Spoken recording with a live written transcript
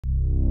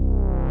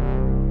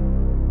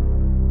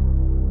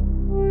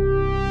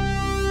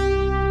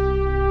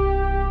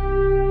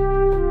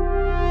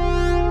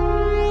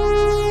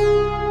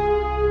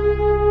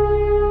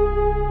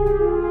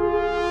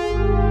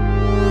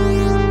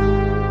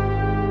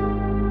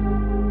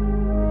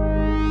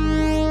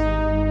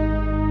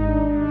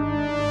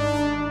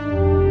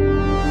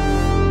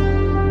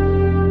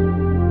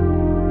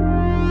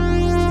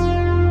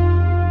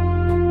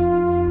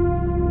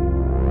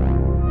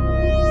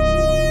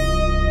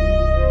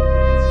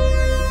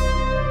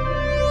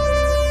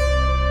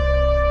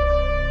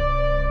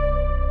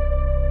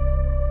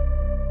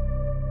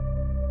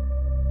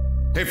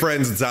Hey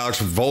friends, it's Alex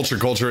from Vulture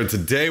Culture, and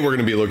today we're going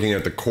to be looking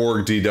at the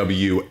KORG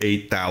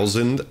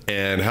DW-8000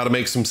 and how to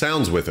make some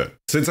sounds with it.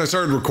 Since I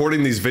started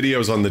recording these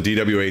videos on the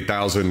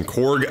DW-8000,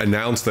 KORG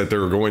announced that they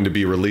were going to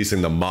be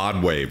releasing the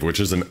Mod Wave,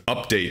 which is an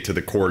update to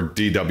the KORG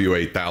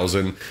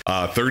DW-8000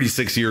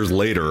 36 years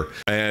later,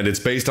 and it's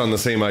based on the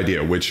same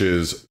idea, which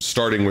is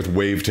starting with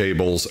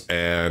wavetables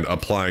and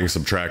applying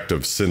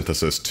subtractive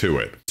synthesis to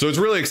it. So it's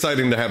really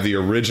exciting to have the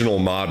original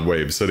Mod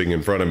Wave sitting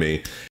in front of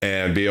me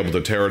and be able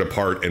to tear it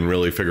apart and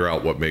really figure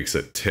out what makes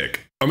it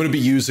tick. I'm going to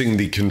be using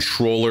the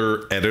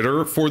controller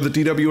editor for the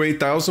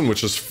DW-8000,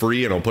 which is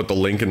free, and I'll put the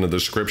link in the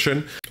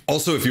description.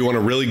 Also, if you want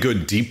a really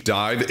good deep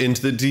dive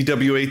into the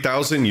DW-8000,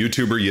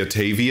 YouTuber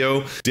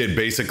Yatavio did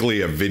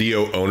basically a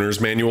video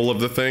owner's manual of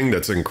the thing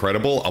that's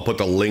incredible. I'll put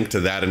the link to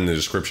that in the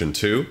description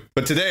too.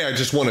 But today I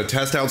just want to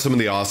test out some of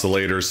the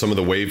oscillators, some of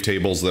the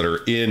wavetables that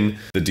are in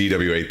the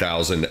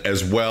DW-8000,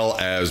 as well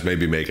as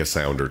maybe make a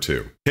sound or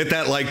two. Hit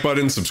that like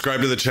button,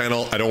 subscribe to the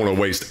channel. I don't want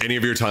to waste any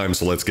of your time,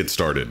 so let's get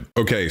started.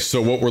 Okay,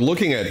 so what we're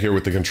looking at here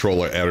with the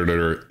controller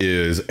editor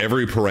is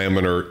every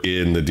parameter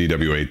in the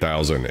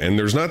DW-8000. And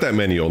there's not that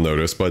many, you'll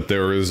notice, but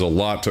there is a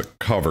lot to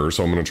cover.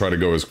 So I'm going to try to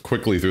go as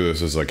quickly through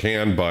this as I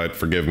can, but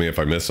forgive me if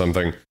I miss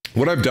something.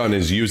 What I've done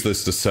is use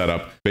this to set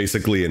up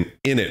basically an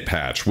init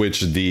patch,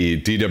 which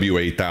the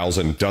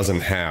DW-8000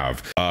 doesn't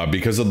have.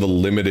 Because of the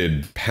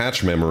limited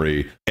patch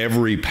memory,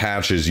 every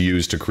patch is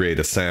used to create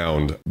a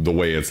sound the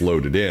way it's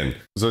loaded in.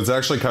 So it's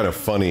actually kind of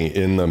funny.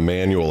 In the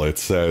manual, it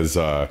says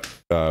there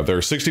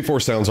are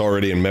 64 sounds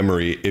already in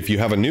memory. If you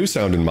have a new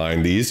sound in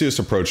mind, the easiest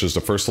approach is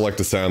to first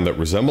select a sound that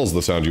resembles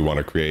the sound you want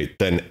to create,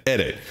 then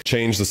edit.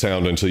 Change the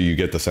sound until you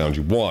get the sound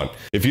you want.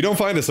 If you don't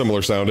find a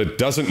similar sound, it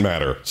doesn't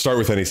matter. Start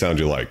with any sound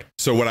you like.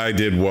 So what I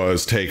did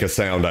was take a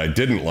sound I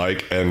didn't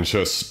like and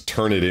just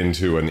turn it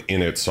into an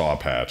init saw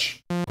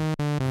patch.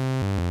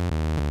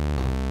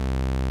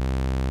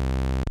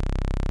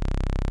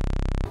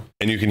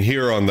 And you can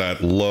hear on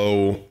that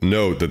low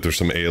note that there's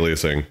some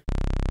aliasing.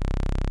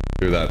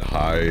 Hear that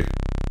high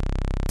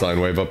sine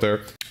wave up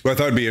there? What I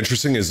thought would be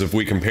interesting is if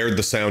we compared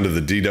the sound of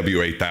the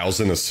DW-8000,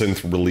 a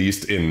synth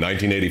released in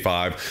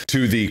 1985,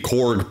 to the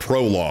KORG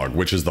Prologue,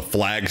 which is the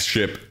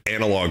flagship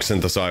analog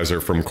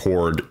synthesizer from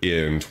KORG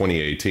in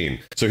 2018.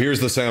 So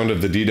here's the sound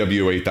of the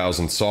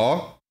DW-8000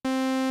 saw.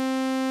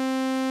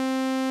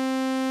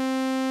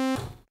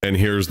 And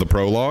here's the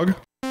Prologue.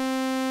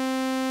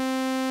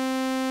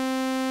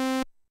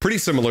 Pretty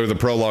similar, the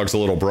Prologue's a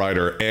little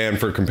brighter, and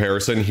for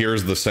comparison,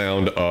 here's the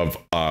sound of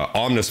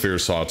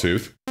Omnisphere's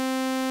sawtooth.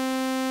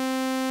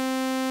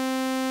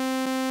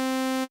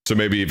 So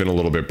maybe even a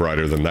little bit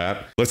brighter than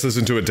that. Let's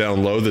listen to it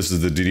down low. This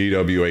is the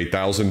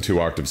DW-8000, 2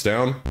 octaves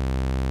down.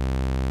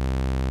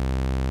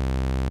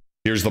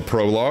 Here's the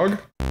Prologue.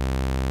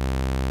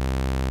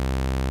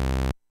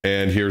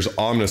 And here's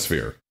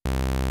Omnisphere.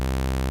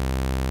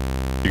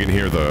 You can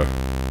hear the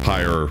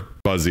higher,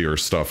 buzzier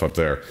stuff up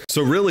there.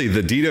 So really,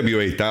 the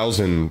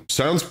DW-8000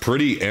 sounds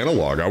pretty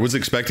analog. I was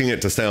expecting it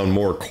to sound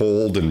more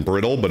cold and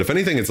brittle, but if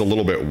anything, it's a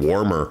little bit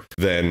warmer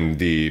than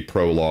the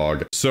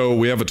Prologue. So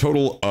we have a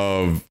total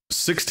of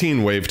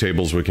 16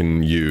 wavetables we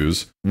can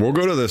use. We'll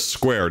go to this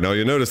square. Now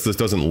you'll notice this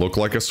doesn't look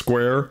like a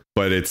square,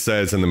 but it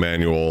says in the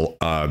manual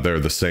they're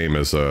the same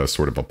as a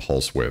sort of a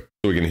pulse width.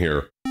 So we can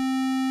hear.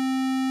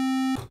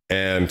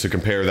 And to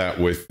compare that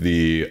with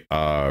the,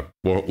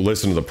 we'll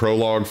listen to the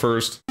Prologue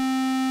first.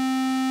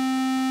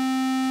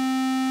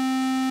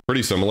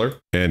 Pretty similar.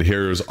 And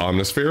here's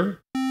Omnisphere.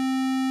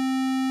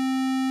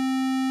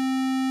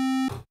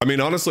 I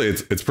mean, honestly,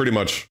 it's pretty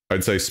much,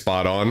 I'd say,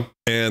 spot on.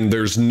 And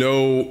there's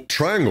no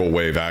triangle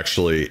wave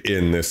actually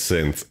in this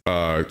synth.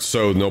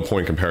 So no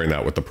point comparing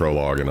that with the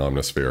Prologue and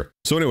Omnisphere.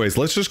 So anyways,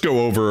 let's just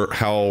go over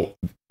how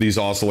these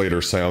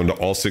oscillators sound,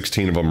 all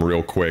 16 of them,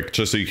 real quick,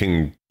 just so you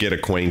can get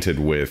acquainted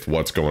with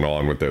what's going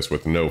on with this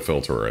with no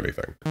filter or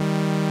anything.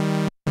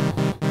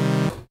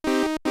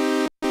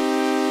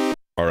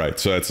 All right,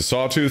 so that's a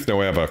sawtooth. Now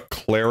we have a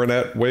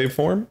clarinet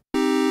waveform.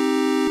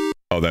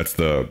 Oh, that's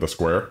the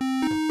square.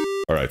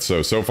 All right,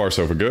 so far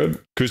so good.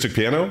 Acoustic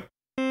piano.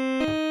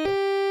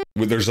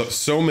 There's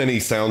so many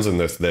sounds in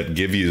this that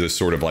give you this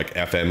sort of like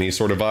FM-y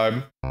sort of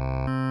vibe.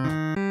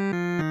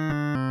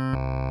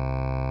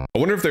 I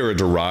wonder if they were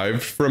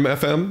derived from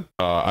FM.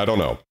 I don't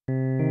know.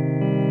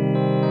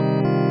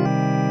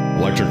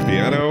 Electric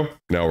piano.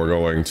 Now we're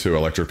going to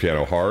electric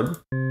piano hard.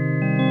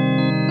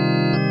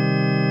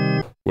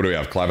 What do we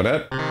have?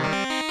 Clavinet.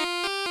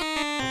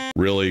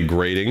 Really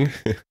grating.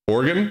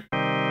 Organ.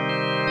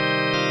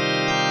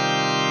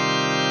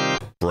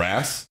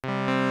 Brass.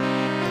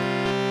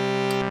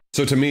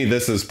 So to me,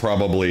 this is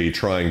probably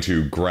trying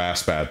to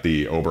grasp at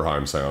the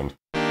Oberheim sound.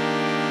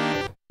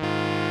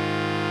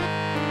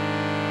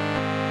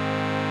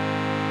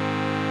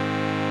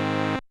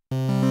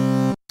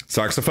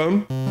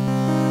 Saxophone.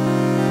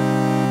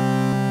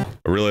 I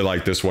really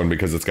like this one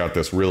because it's got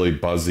this really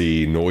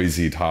buzzy,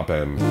 noisy top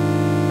end.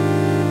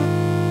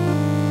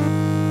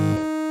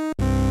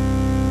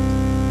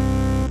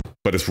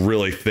 But it's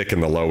really thick in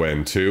the low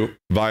end too.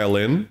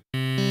 Violin.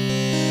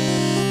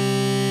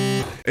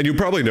 And you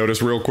probably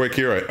notice real quick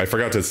here, I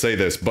forgot to say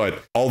this,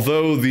 but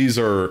although these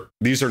are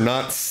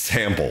not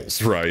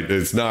samples, right?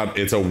 It's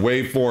a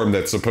waveform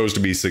that's supposed to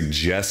be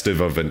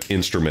suggestive of an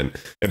instrument.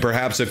 And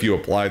perhaps if you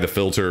apply the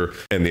filter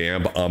and the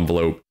amp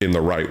envelope in the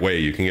right way,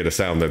 you can get a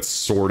sound that's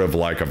sort of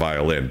like a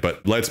violin.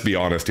 But let's be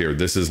honest here,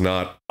 this is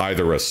not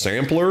either a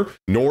sampler,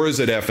 nor is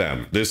it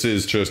FM. This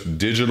is just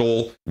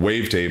digital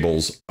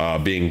wavetables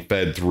being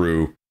fed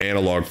through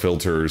analog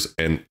filters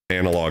and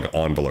analog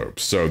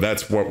envelopes. So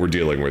that's what we're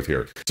dealing with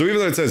here. So even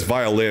though it says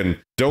violin,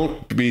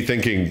 don't be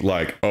thinking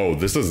like, oh,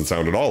 this doesn't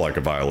sound at all like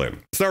a violin.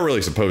 It's not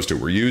really supposed to.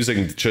 We're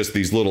using just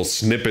these little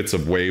snippets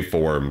of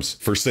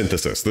waveforms for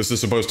synthesis. This is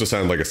supposed to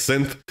sound like a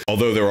synth,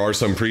 although there are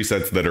some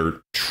presets that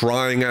are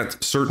trying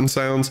at certain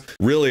sounds.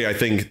 Really, I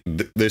think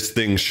this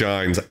thing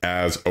shines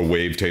as a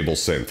wavetable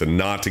synth, and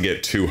not to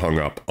get too hung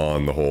up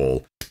on the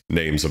whole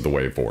names of the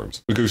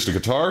waveforms. Acoustic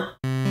guitar.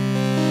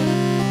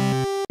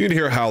 You can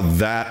hear how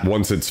that,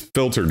 once it's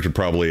filtered, could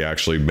probably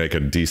actually make a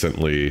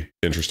decently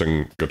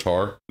interesting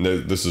guitar.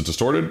 This is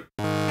distorted.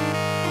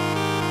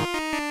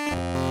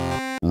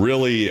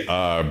 Really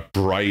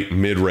bright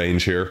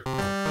mid-range here.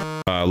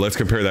 Let's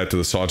compare that to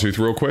the Sawtooth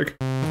real quick.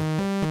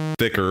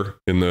 Thicker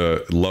in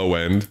the low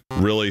end,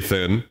 really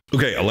thin.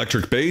 Okay,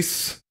 electric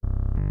bass.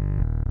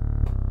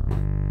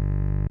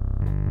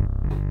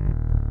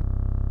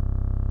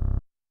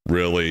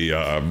 Really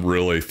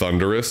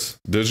thunderous.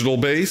 Digital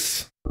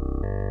bass.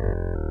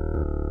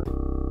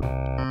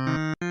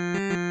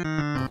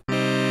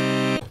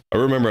 I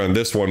remember on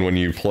this one, when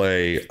you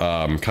play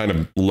kind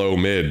of low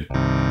mid,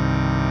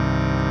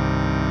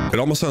 it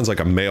almost sounds like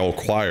a male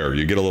choir.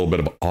 You get a little bit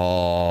of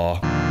awe.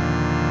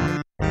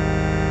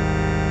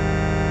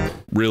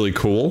 Really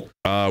cool.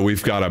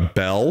 We've got a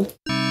bell.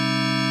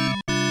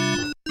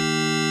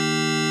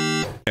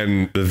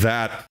 And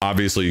that,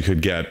 obviously, you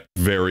could get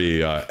very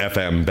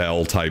FM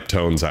bell type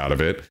tones out of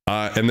it.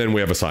 And then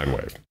we have a sine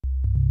wave.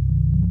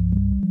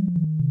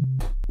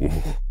 Ooh.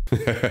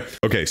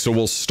 Okay, so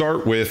we'll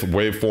start with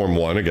waveform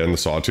 1, again, the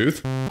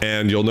Sawtooth.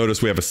 And you'll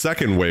notice we have a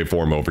second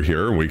waveform over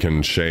here. We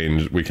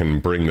can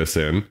bring this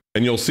in.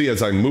 And you'll see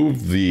as I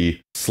move the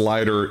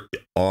slider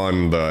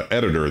on the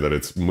editor that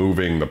it's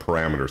moving the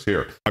parameters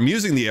here. I'm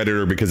using the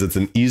editor because it's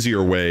an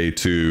easier way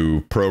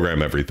to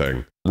program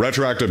everything.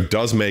 Retroactive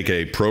does make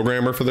a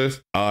programmer for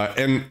this.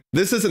 And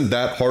this isn't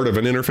that hard of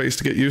an interface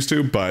to get used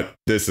to, but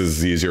this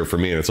is easier for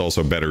me, and it's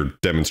also better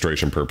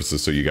demonstration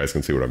purposes so you guys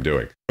can see what I'm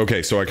doing.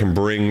 Okay, so I can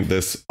bring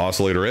this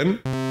oscillator in.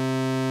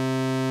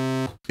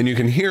 And you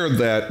can hear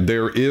that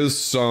there is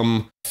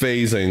some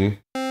phasing.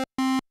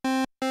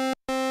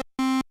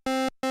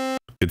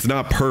 It's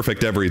not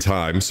perfect every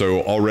time,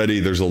 so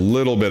already there's a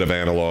little bit of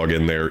analog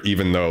in there,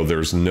 even though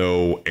there's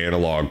no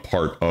analog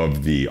part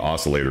of the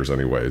oscillators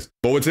anyways.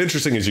 But what's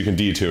interesting is you can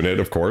detune it,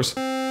 of course.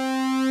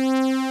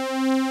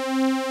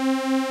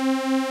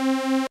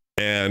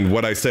 And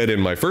what I said in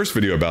my first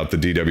video about the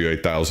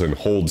DW-8000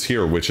 holds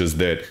here, which is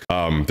that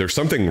there's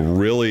something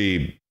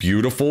really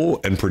beautiful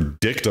and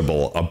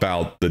predictable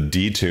about the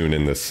detune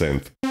in this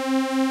synth.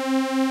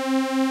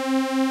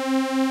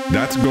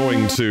 That's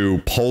going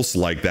to pulse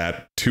like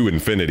that to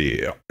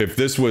infinity. If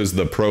this was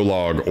the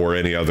Prologue or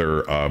any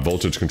other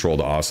voltage-controlled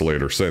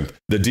oscillator synth,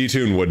 the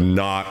detune would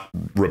not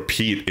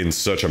repeat in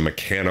such a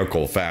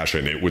mechanical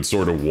fashion. It would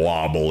sort of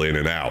wobble in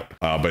and out.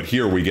 But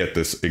here we get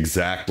this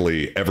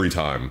exactly every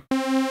time.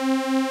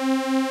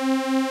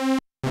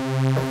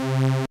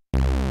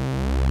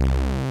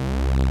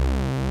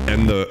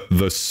 And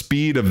the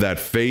speed of that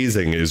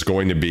phasing is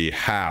going to be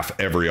half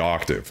every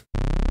octave.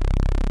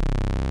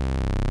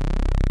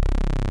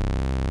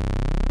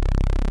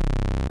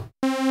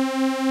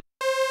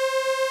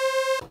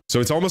 So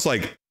it's almost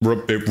like,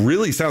 it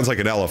really sounds like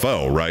an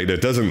LFO, right?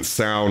 It doesn't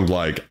sound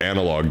like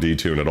analog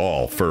detune at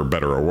all, for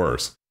better or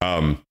worse.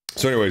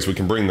 So anyways, we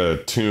can bring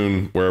the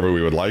tune wherever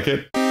we would like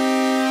it.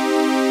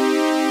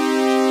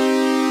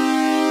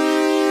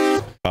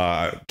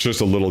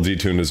 Just a little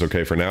detune is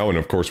okay for now. And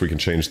of course we can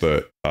change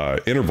the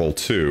interval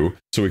too.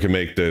 So we can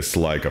make this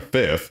like a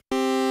fifth.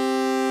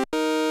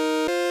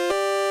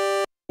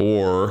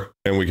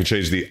 And we can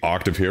change the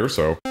octave here,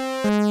 so.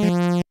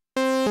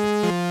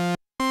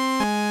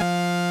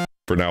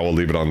 For now, we'll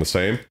leave it on the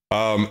same.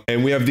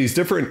 And we have these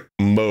different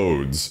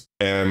modes,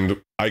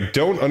 and I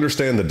don't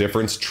understand the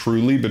difference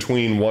truly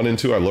between 1 and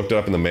 2. I looked it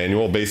up in the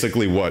manual.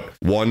 Basically, what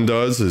 1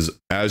 does is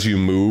as you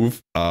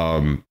move,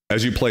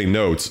 as you play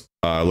notes,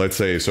 let's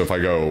say, so if I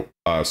go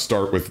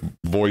start with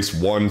voice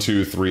 1,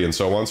 2, 3, and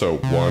so on. So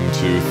 1, 2,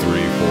 3, 4,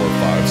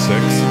 5,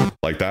 6,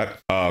 like that.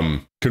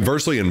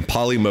 Conversely, in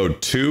poly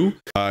mode 2,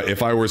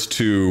 if I was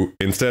to,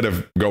 instead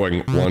of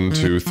going 1,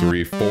 2,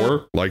 3,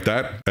 4, like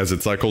that, as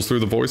it cycles through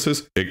the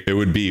voices, it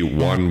would be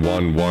 1,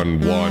 1, 1, 1,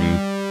 2,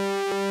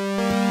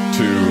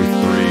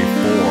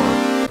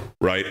 3, 4.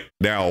 right?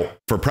 Now,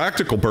 for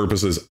practical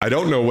purposes, I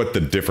don't know what the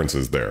difference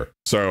is there.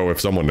 So if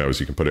someone knows,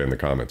 you can put it in the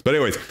comments. But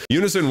anyways,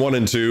 unison 1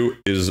 and 2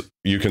 is,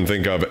 you can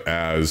think of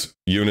as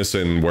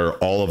unison where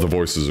all of the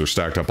voices are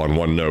stacked up on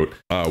one note.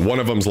 One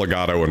of them's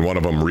legato and one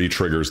of them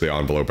re-triggers the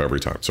envelope every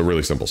time. So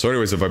really simple. So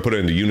anyways, if I put it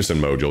into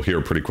unison mode, you'll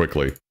hear pretty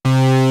quickly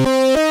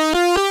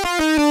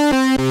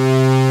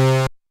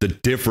the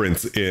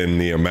difference in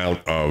the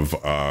amount of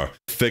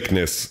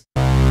thickness.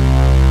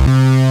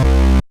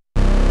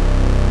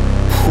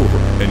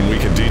 And we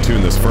can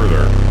detune this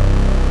further.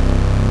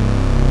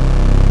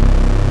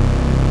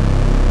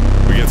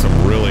 We get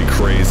some really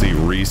crazy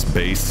Reese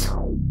bass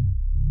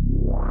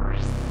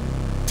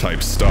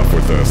type stuff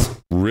with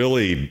this.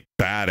 Really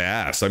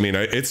badass. I mean,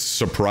 it's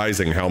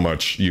surprising how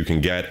much you can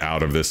get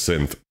out of this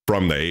synth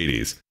from the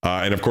 80s.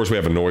 And of course, we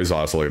have a noise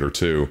oscillator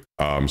too.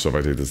 So if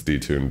I take this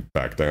detune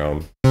back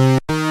down.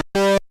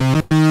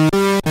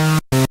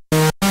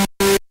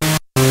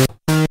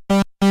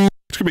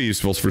 Could be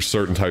useful for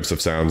certain types of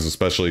sounds,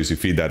 especially as you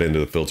feed that into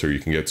the filter. You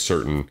can get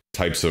certain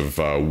types of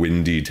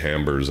windy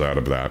timbres out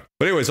of that.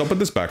 But anyways, I'll put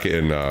this back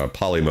in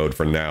poly mode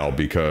for now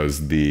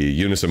because the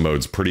unison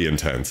mode's pretty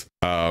intense.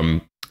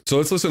 So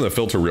let's listen to the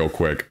filter real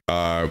quick.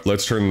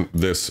 Let's turn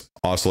this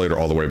oscillator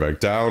all the way back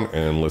down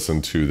and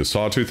listen to the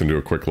sawtooth and do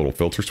a quick little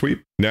filter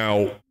sweep.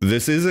 Now,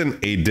 this isn't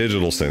a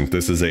digital synth.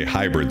 This is a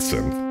hybrid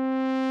synth.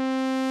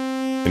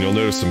 And you'll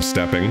notice some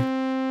stepping.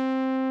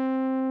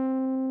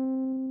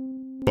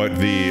 But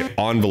the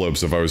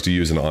envelopes, if I was to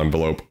use an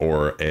envelope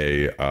or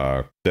a,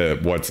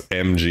 what's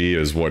MG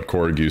is what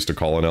Korg used to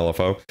call an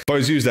LFO. If I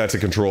was to use that to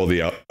control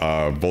the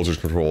voltage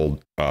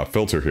controlled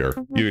filter here,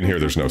 you can hear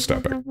there's no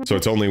stepping. So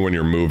it's only when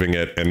you're moving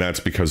it, and that's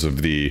because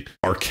of the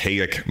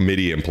archaic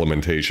MIDI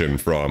implementation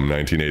from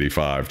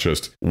 1985.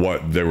 Just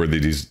there were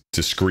these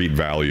discrete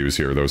values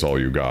here, those all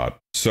you got.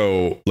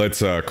 So let's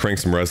crank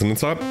some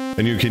resonance up,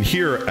 and you can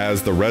hear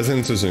as the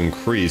resonance is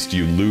increased,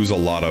 you lose a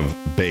lot of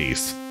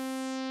bass.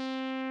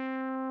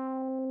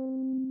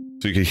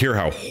 So you can hear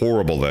how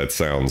horrible that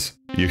sounds.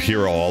 You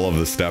hear all of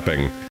the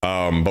stepping.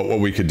 But what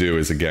we could do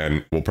is,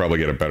 again, we'll probably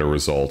get a better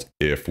result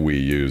if we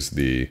use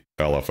the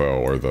LFO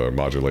or the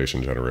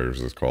modulation generators,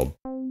 as it's called.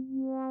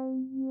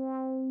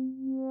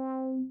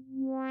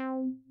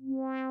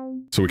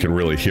 So we can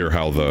really hear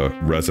how the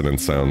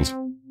resonance sounds.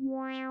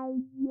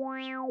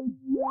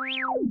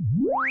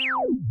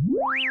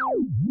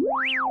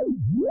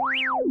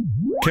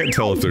 Can't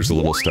tell if there's a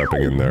little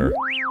stepping in there.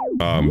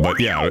 But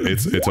yeah,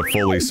 it's a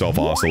fully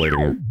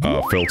self-oscillating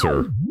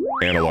filter,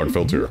 analog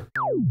filter.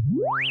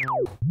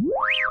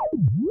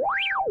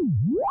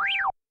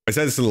 I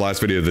said this in the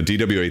last video, the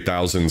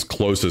DW-8000's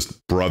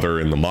closest brother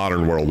in the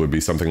modern world would be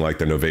something like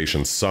the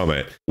Novation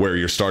Summit, where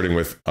you're starting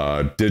with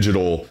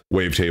digital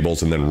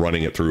wavetables and then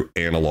running it through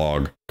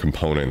analog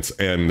components.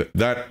 And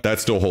that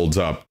still holds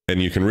up.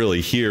 And you can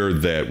really hear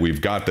that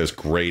we've got this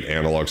great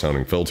analog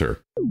sounding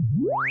filter.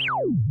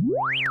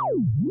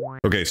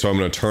 Okay, so I'm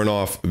going to turn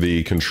off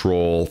the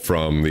control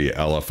from the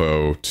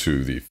LFO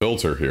to the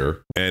filter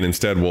here, and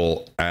instead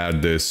we'll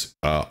add this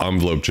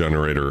envelope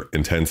generator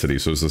intensity.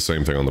 So it's the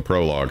same thing on the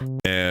prologue.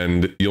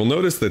 And you'll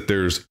notice that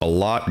there's a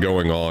lot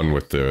going on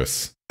with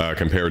this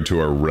compared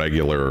to a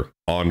regular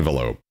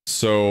envelope.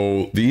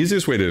 So the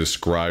easiest way to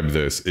describe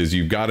this is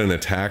you've got an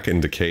attack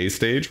and decay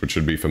stage, which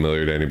should be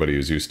familiar to anybody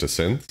who's used to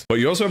synth. But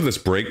you also have this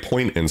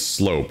breakpoint and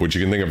slope, which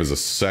you can think of as a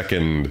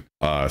second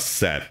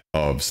set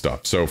of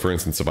stuff. So for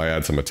instance, if I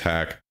add some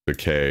attack,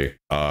 decay,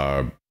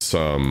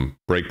 some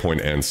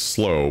breakpoint and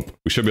slope,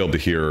 we should be able to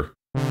hear.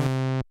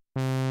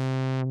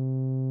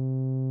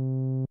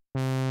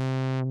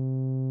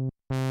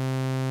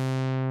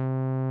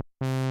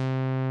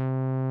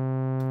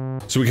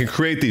 So we can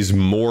create these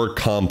more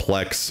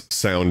complex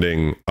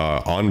sounding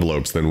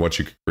envelopes than what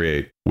you could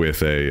create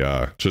with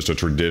a just a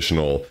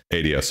traditional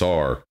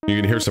ADSR. You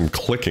can hear some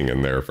clicking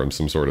in there from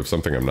some sort of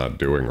something I'm not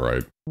doing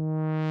right.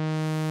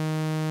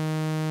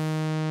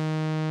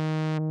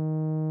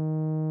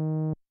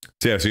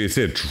 So yeah, so you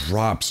see it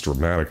drops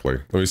dramatically.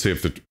 Let me see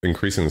if the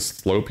increasing the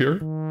slope here.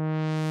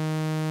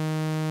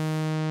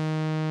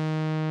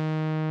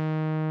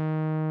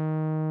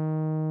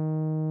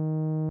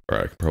 All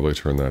right, I can probably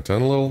turn that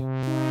down a little.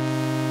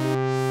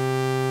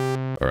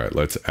 All right,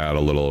 let's add a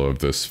little of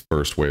this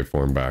first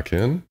waveform back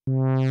in.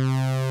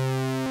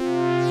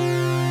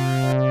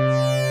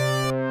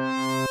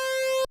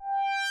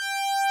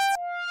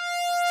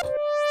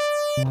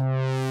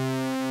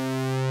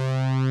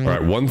 All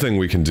right, one thing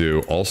we can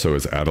do also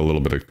is add a little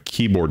bit of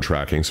keyboard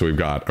tracking. So we've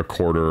got a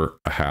quarter,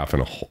 a half,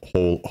 and a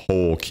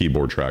whole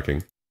keyboard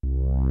tracking.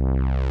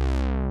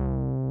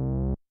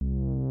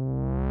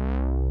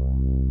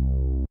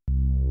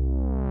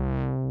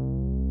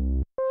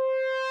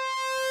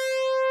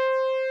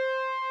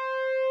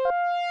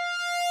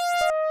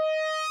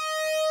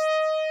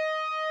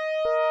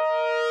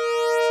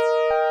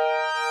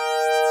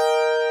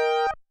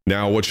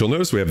 Now, what you'll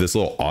notice, we have this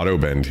little auto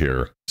bend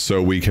here. So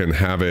we can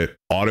have it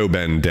auto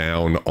bend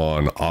down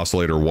on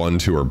oscillator 1,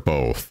 2, or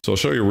both. So I'll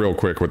show you real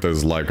quick what this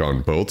is like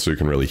on both so you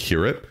can really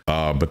hear it.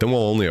 But then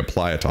we'll only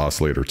apply it to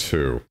oscillator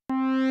 2.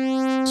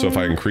 So if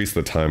I increase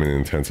the time and the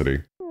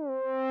intensity,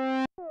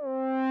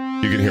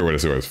 you can hear what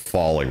it was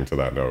falling to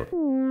that note.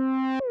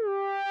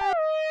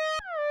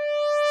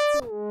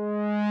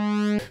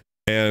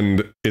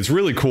 And it's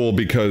really cool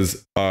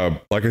because,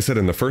 like I said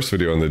in the first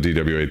video on the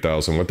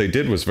DW-8000, what they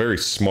did was very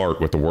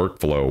smart with the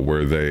workflow,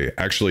 where they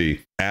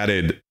actually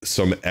added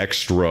some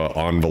extra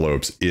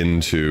envelopes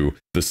into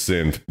the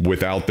synth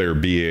without there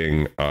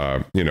being,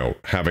 you know,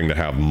 having to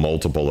have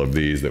multiple of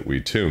these that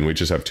we tune. We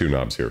just have two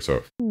knobs here.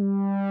 So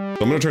I'm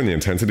going to turn the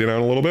intensity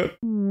down a little bit.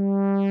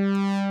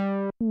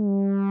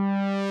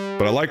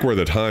 But I like where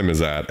the time is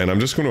at, and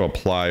I'm just going to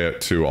apply it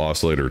to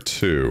oscillator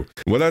 2.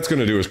 What that's going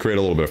to do is create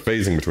a little bit of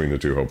phasing between the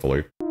two,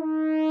 hopefully.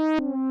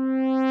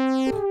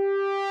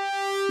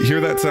 You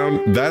hear that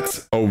sound?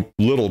 That's a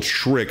little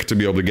trick to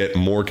be able to get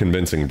more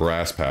convincing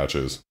brass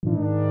patches.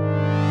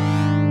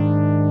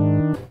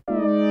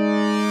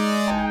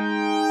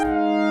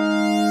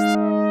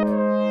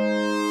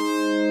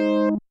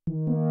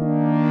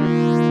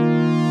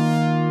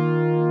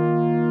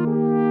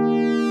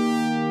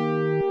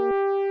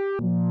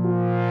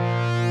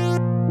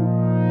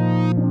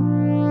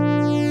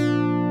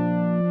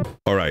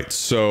 All right,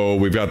 so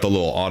we've got the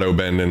little auto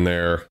bend in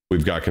there.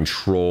 We've got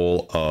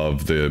control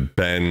of the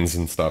bends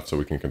and stuff, so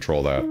we can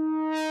control that.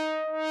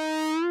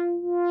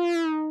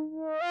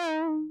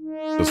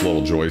 This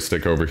little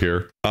joystick over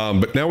here.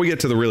 But now we get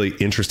to the really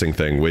interesting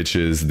thing, which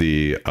is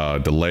the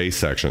delay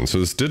section. So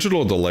this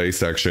digital delay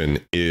section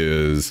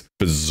is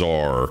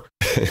bizarre.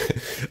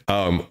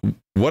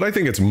 What I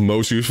think it's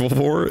most useful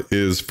for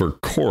is for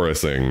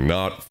chorusing,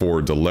 not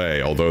for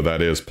delay, although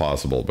that is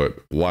possible. But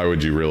why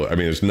would you really? I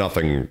mean, there's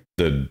nothing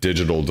the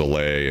digital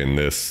delay in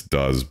this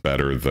does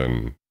better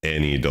than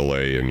any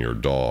delay in your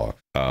DAW.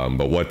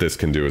 But what this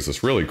can do is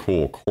this really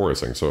cool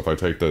chorusing. So if I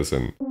take this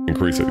and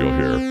increase it, you'll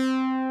hear.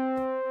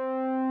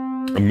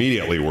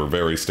 Immediately, we're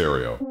very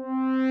stereo.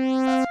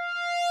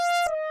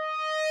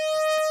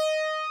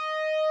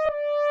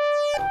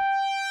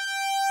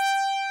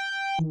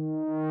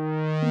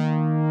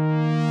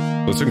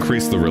 Let's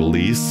increase the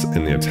release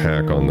and the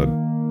attack on the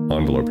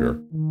envelope here.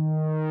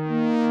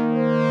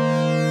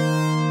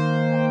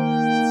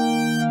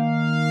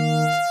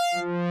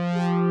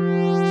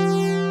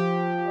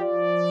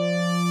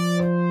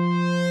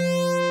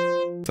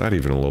 Let's add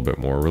even a little bit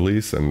more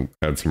release and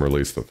add some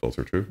release to the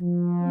filter too.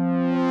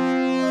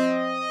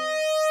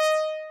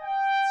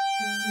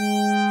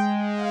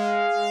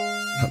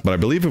 But I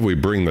believe if we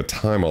bring the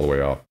time all the way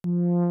up,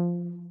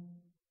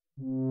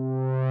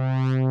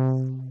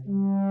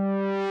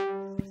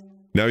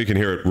 now you can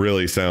hear it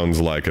really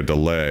sounds like a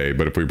delay,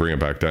 but if we bring it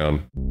back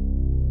down.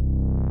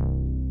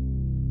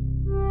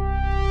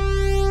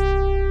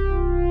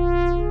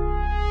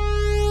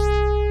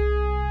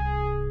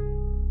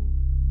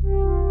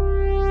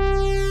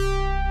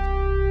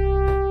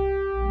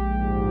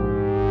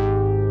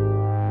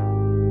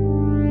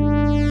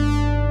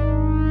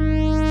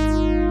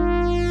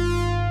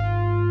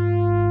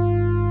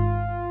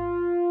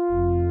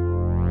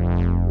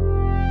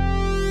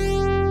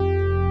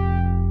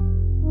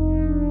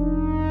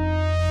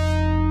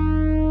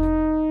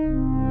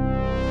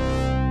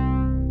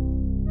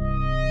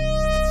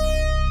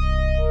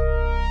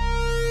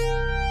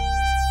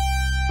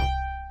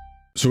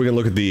 So we can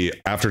look at the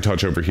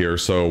aftertouch over here.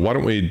 So why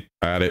don't we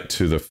add it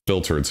to the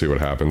filter and see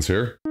what happens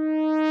here?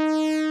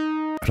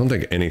 I don't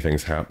think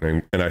anything's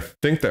happening. And I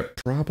think that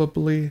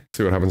probably,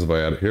 see what happens if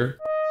I add it here?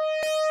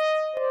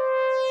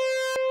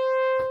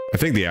 I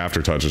think the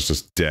aftertouch is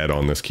just dead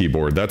on this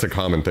keyboard. That's a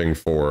common thing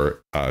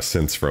for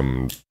synths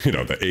from, you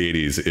know, the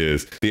 80s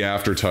is the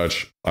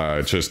aftertouch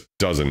just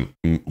doesn't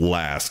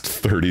last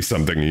 30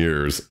 something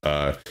years.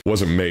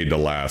 Wasn't made to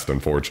last,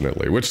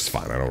 unfortunately, which is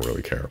fine. I don't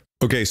really care.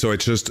 Okay, so I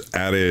just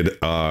added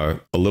a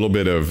little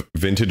bit of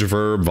vintage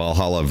verb,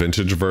 Valhalla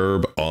vintage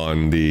verb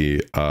on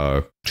the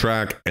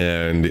track,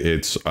 and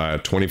it's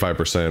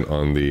 25%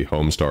 on the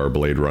Homestar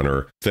Blade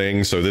Runner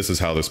thing. So this is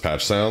how this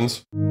patch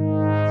sounds.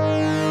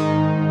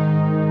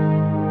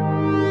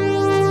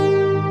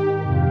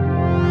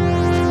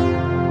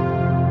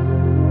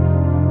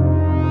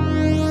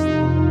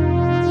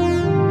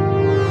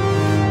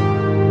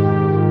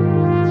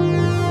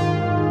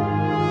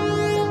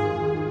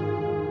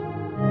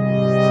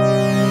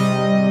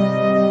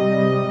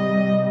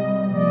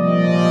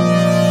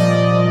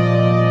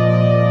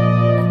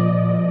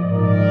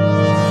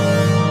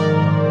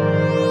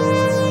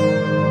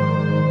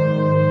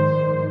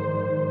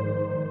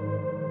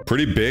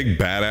 Pretty big,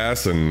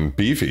 badass, and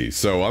beefy.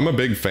 So I'm a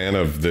big fan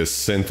of this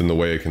synth and the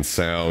way it can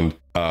sound.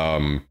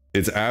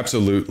 It's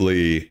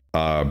absolutely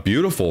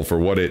beautiful for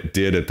what it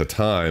did at the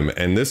time.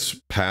 And this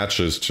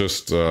patch is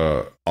just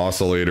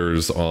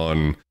oscillators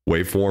on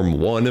waveform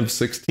 1 of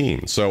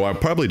 16. So I'll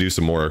probably do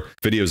some more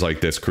videos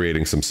like this,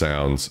 creating some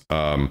sounds.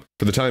 For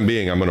the time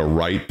being, I'm going to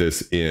write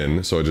this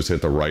in. So I just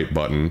hit the write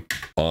button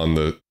on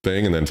the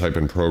thing and then type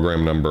in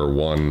program number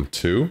 1,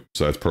 2.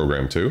 So that's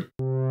program 2.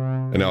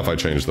 And now if I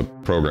change the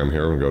program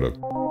here and go to,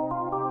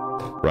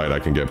 right, I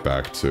can get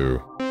back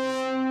to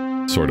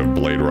sort of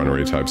Blade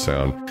Runner-y type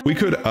sound. We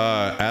could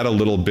add a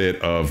little bit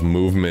of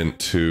movement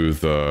to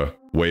the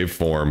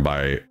waveform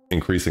by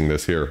increasing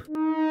this here.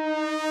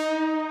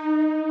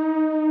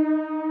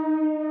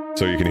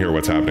 So you can hear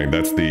what's happening.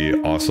 That's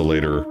the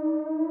oscillator.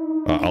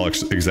 I'll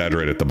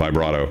exaggerate it, the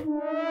vibrato.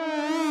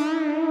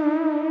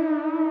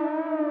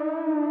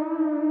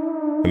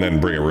 And then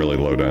bring it really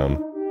low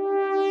down.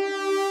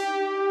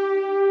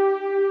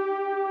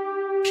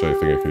 Actually, I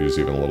think I could use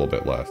even a little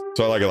bit less.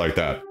 So I like it like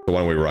that. So why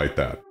don't we write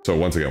that? So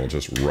once again, we'll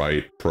just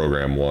write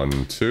program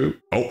 1, 2.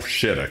 Oh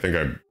shit, I think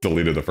I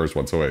deleted the first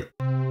one, so wait.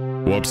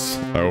 Whoops,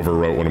 I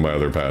overwrote one of my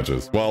other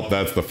patches. Well,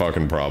 that's the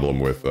fucking problem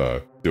with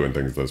doing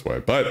things this way,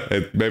 but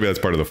maybe that's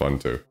part of the fun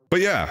too.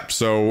 But yeah,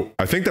 so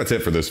I think that's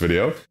it for this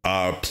video.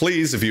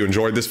 Please, if you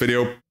enjoyed this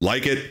video,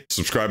 like it,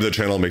 subscribe to the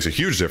channel. It makes a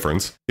huge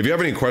difference. If you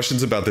have any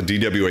questions about the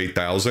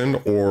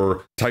DW-8000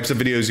 or types of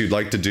videos you'd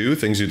like to do,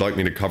 things you'd like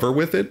me to cover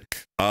with it,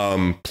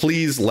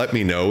 please let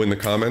me know in the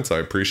comments. I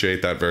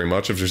appreciate that very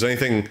much. If there's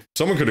anything,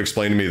 someone could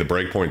explain to me the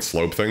breakpoint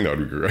slope thing, that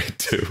would be great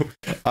too.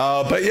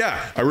 But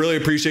yeah, I really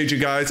appreciate you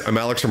guys. I'm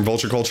Alex from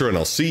Vulture Culture, and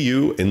I'll see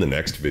you in the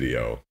next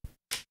video.